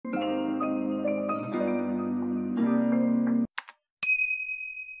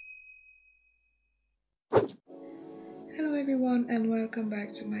everyone and welcome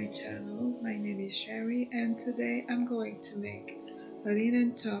back to my channel. My name is Sherry and today I'm going to make a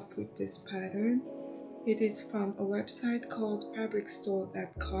linen top with this pattern. It is from a website called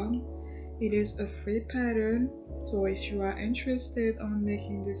fabricstore.com. It is a free pattern, so if you are interested on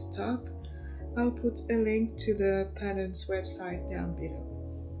making this top, I'll put a link to the pattern's website down below.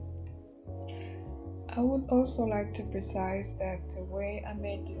 I would also like to precise that the way I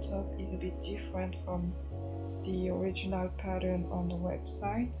made the top is a bit different from the original pattern on the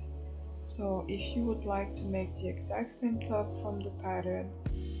website. So if you would like to make the exact same top from the pattern,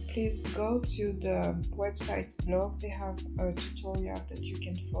 please go to the website's blog. They have a tutorial that you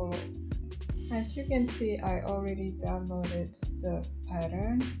can follow. As you can see, I already downloaded the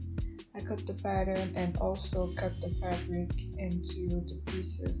pattern. I cut the pattern and also cut the fabric into the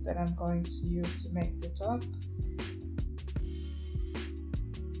pieces that I'm going to use to make the top.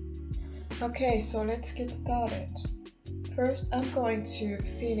 Okay, so let's get started. First, I'm going to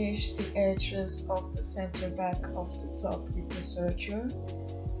finish the edges of the center back of the top with the serger.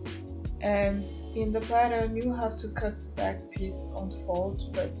 And in the pattern, you have to cut the back piece on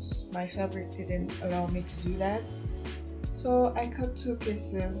fold, but my fabric didn't allow me to do that. So I cut two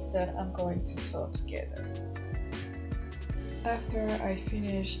pieces that I'm going to sew together. After I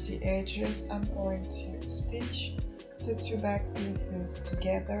finish the edges, I'm going to stitch the two back pieces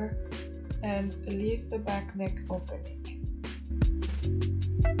together and leave the back neck opening.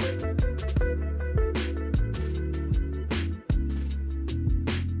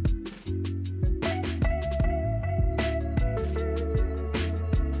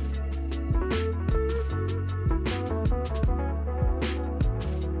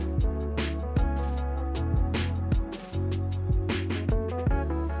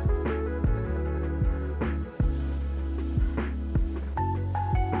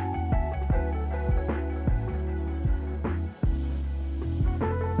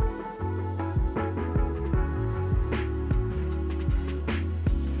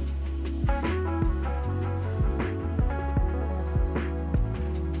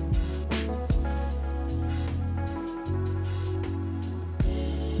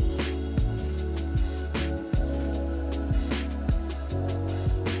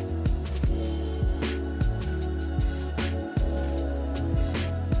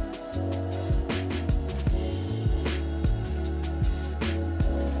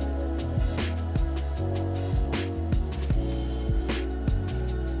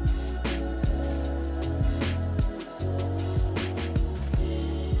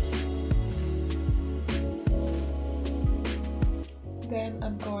 Then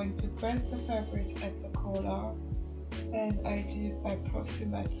I'm going to press the fabric at the collar, and I did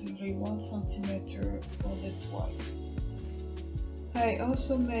approximately 1 centimeter folded twice. I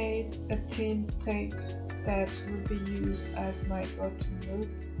also made a thin tape that will be used as my bottom loop.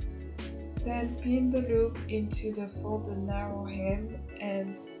 Then pin the loop into the folded narrow hem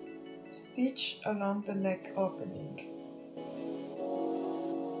and stitch along the neck opening.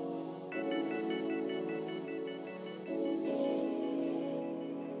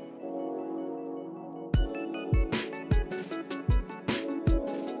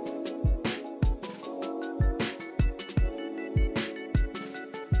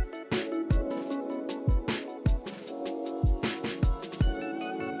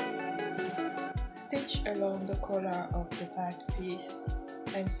 Stitch along the collar of the back piece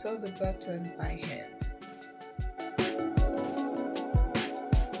and sew the button by hand.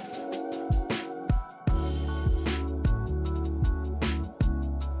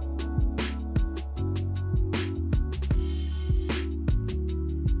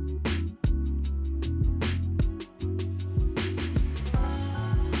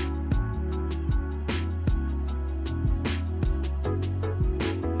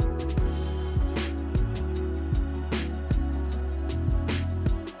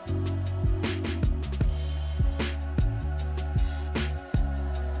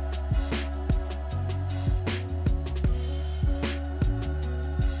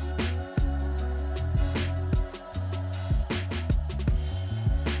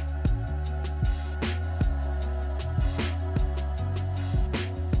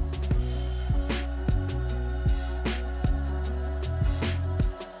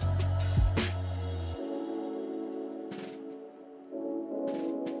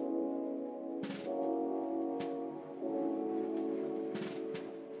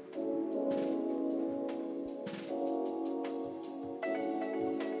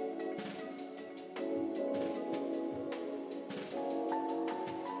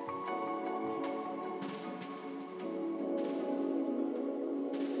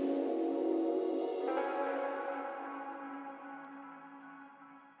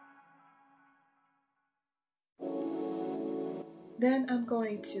 Then I'm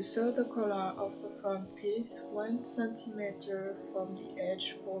going to sew the collar of the front piece 1 centimeter from the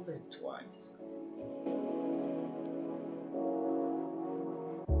edge folded twice.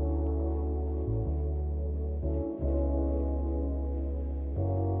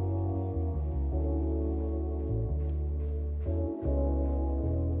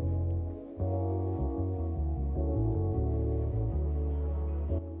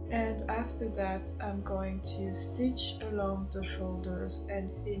 And after that, I'm going to stitch along the shoulders and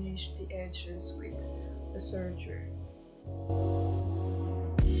finish the edges with a serger.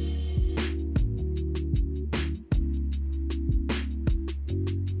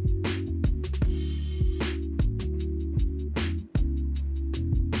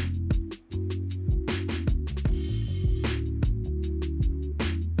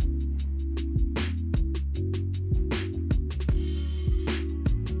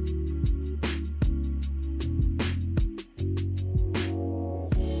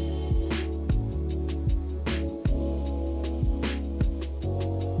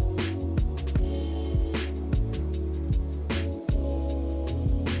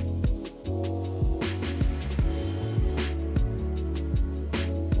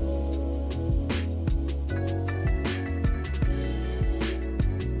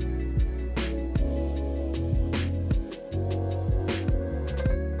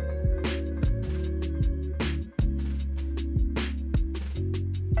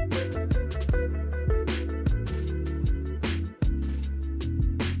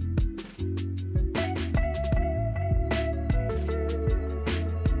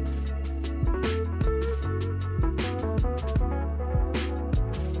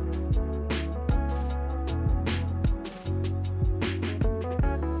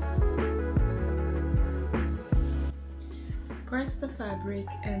 Press the fabric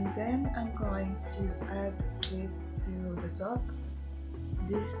and then I'm going to add the sleeves to the top.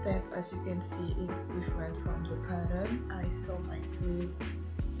 This step, as you can see, is different from the pattern. I sew my sleeves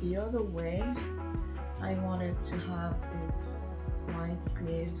the other way. I wanted to have this wide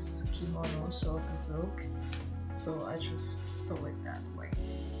sleeves kimono sort of look, so I just sew it that way.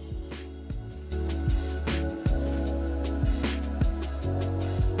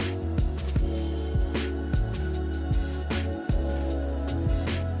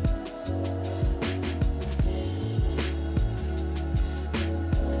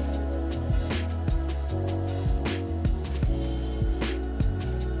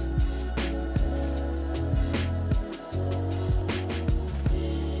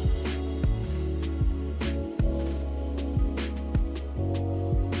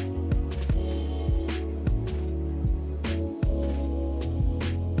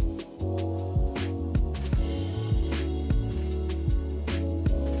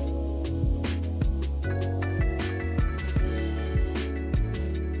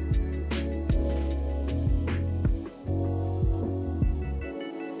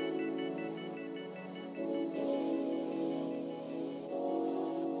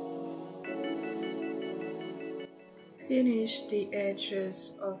 Finish the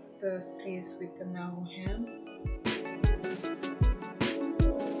edges of the sleeves with the narrow hem.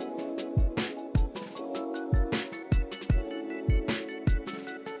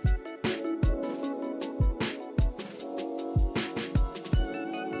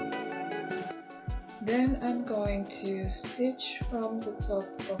 Then I'm going to stitch from the top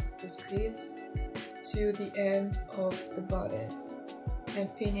of the sleeves to the end of the bodice and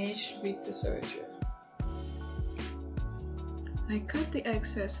finish with the serger. I cut the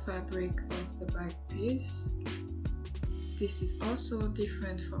excess fabric of the back piece. This is also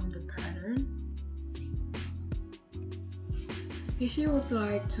different from the pattern. If you would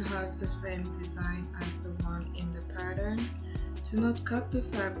like to have the same design as the one in the pattern, do not cut the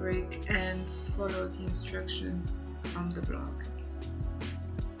fabric and follow the instructions from the blog.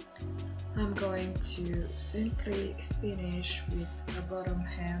 I'm going to simply finish with a bottom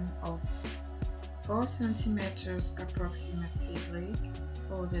hem of 4 centimeters approximately,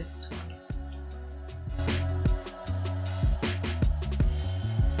 folded twice.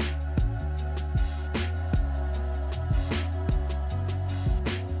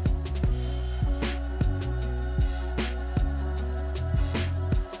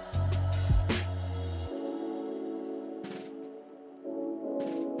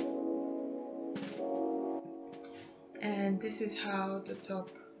 And this is how the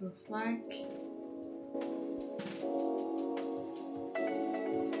top looks like.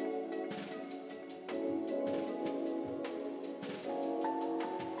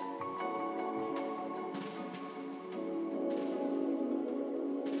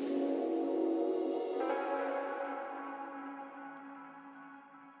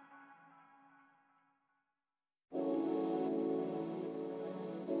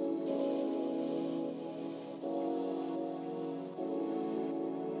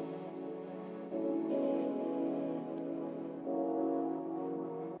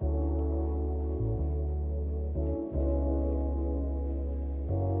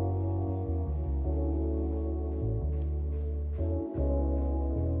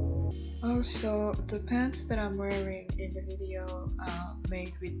 Also, the pants that I'm wearing in the video are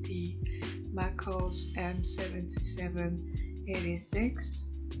made with the Macos M7786.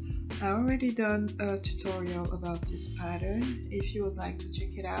 I already done a tutorial about this pattern. If you would like to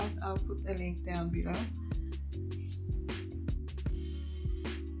check it out, I'll put a link down below.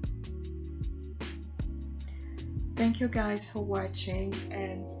 Thank you guys for watching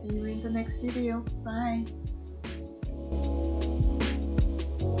and see you in the next video. Bye!